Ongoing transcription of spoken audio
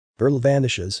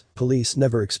Vanishes, police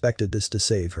never expected this to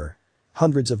save her.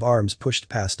 Hundreds of arms pushed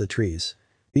past the trees.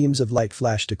 Beams of light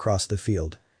flashed across the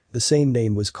field. The same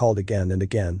name was called again and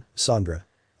again, Sondra.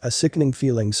 A sickening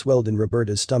feeling swelled in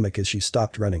Roberta's stomach as she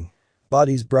stopped running.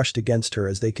 Bodies brushed against her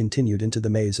as they continued into the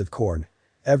maze of corn.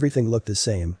 Everything looked the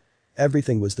same.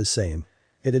 Everything was the same.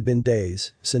 It had been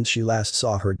days since she last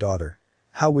saw her daughter.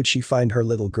 How would she find her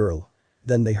little girl?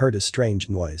 Then they heard a strange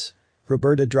noise.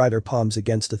 Roberta dried her palms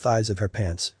against the thighs of her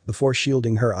pants before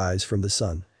shielding her eyes from the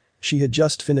sun. She had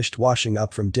just finished washing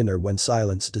up from dinner when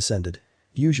silence descended.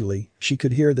 Usually, she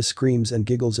could hear the screams and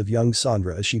giggles of young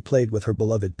Sondra as she played with her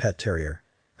beloved pet terrier.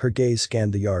 Her gaze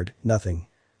scanned the yard, nothing.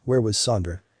 Where was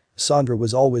Sondra? Sondra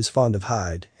was always fond of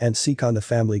hide and seek on the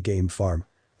family game farm.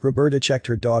 Roberta checked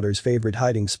her daughter's favorite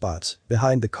hiding spots,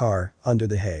 behind the car, under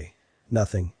the hay.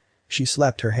 Nothing. She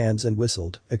slapped her hands and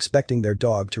whistled, expecting their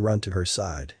dog to run to her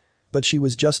side. But she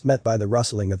was just met by the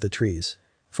rustling of the trees.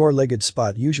 Four-legged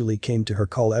Spot usually came to her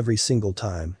call every single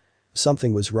time.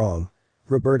 Something was wrong.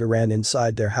 Roberta ran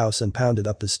inside their house and pounded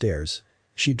up the stairs.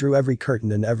 She drew every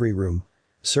curtain in every room.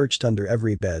 Searched under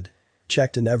every bed.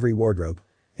 Checked in every wardrobe.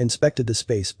 Inspected the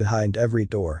space behind every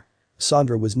door.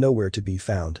 Sondra was nowhere to be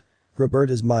found.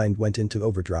 Roberta's mind went into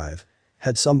overdrive.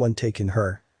 Had someone taken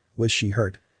her? Was she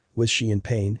hurt? Was she in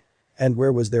pain? And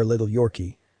where was their little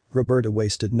Yorkie? Roberta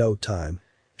wasted no time.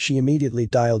 She immediately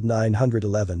dialed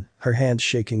 911, her hands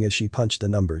shaking as she punched the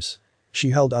numbers.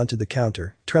 She held onto the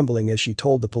counter, trembling as she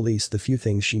told the police the few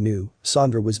things she knew.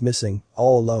 Sondra was missing,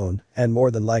 all alone, and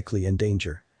more than likely in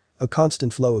danger. A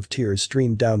constant flow of tears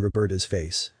streamed down Roberta's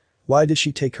face. Why did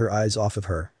she take her eyes off of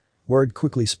her? Word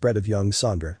quickly spread of young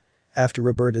Sondra. After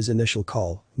Roberta's initial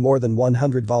call, more than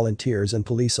 100 volunteers and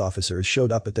police officers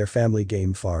showed up at their family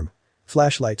game farm.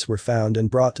 Flashlights were found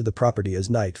and brought to the property as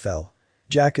night fell.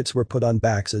 Jackets were put on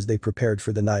backs as they prepared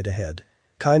for the night ahead.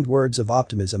 Kind words of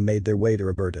optimism made their way to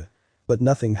Roberta. But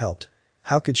nothing helped.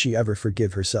 How could she ever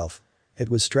forgive herself? It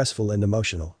was stressful and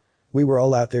emotional. We were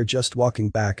all out there just walking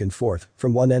back and forth,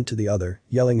 from one end to the other,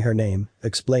 yelling her name,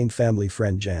 explained family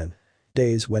friend Jan.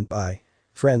 Days went by.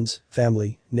 Friends,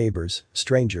 family, neighbors,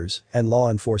 strangers, and law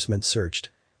enforcement searched.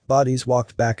 Bodies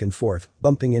walked back and forth,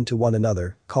 bumping into one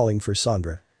another, calling for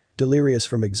Sondra. Delirious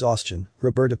from exhaustion,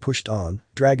 Roberta pushed on,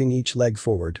 dragging each leg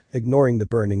forward, ignoring the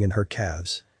burning in her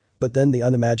calves. But then the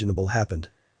unimaginable happened.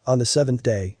 On the seventh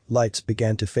day, lights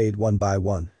began to fade one by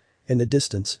one. In the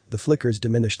distance, the flickers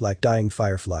diminished like dying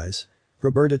fireflies.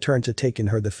 Roberta turned to take in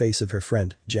her the face of her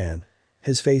friend, Jan.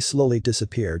 His face slowly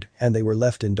disappeared, and they were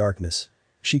left in darkness.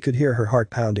 She could hear her heart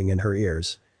pounding in her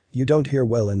ears. You don't hear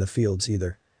well in the fields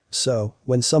either. So,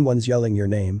 when someone's yelling your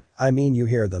name, I mean you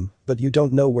hear them, but you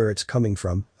don't know where it's coming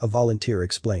from, a volunteer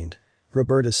explained.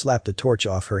 Roberta slapped the torch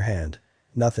off her hand.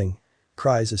 Nothing.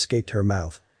 Cries escaped her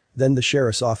mouth. Then the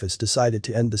sheriff's office decided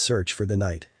to end the search for the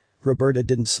night. Roberta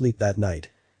didn't sleep that night.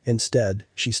 Instead,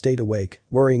 she stayed awake,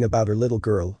 worrying about her little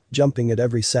girl, jumping at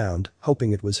every sound,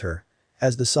 hoping it was her.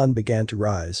 As the sun began to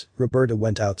rise, Roberta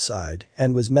went outside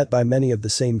and was met by many of the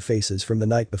same faces from the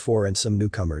night before and some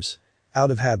newcomers.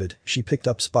 Out of habit, she picked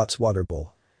up Spot's water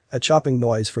bowl. A chopping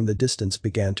noise from the distance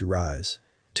began to rise.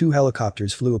 2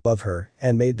 helicopters flew above her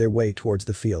and made their way towards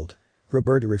the field.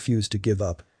 Roberta refused to give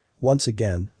up. Once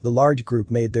again, the large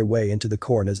group made their way into the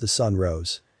corn as the sun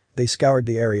rose. They scoured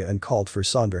the area and called for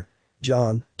Sondra.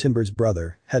 John, Timber's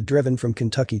brother, had driven from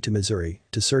Kentucky to Missouri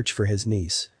to search for his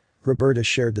niece. Roberta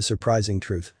shared the surprising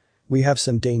truth. We have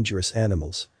some dangerous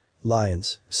animals.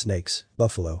 Lions, snakes,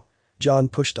 buffalo. John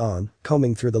pushed on,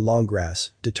 combing through the long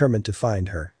grass, determined to find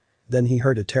her. Then he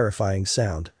heard a terrifying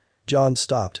sound. John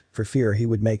stopped, for fear he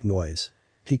would make noise.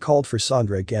 He called for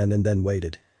Sondra again and then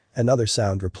waited. Another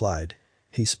sound replied.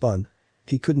 He spun.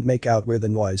 He couldn't make out where the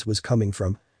noise was coming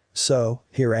from. So,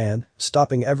 he ran,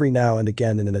 stopping every now and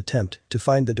again in an attempt to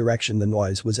find the direction the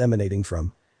noise was emanating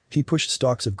from. He pushed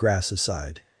stalks of grass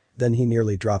aside. Then he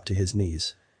nearly dropped to his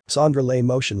knees. Sondra lay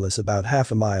motionless about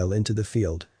half a mile into the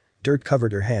field. Dirt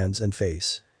covered her hands and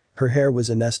face. Her hair was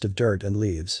a nest of dirt and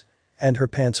leaves. And her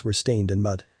pants were stained in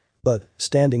mud. But,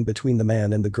 standing between the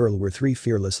man and the girl were 3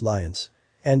 fearless lions.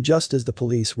 And just as the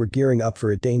police were gearing up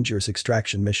for a dangerous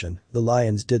extraction mission, the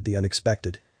lions did the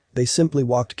unexpected. They simply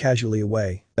walked casually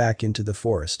away, back into the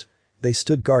forest. They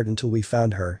stood guard until we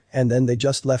found her, and then they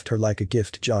just left her like a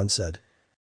gift, John said.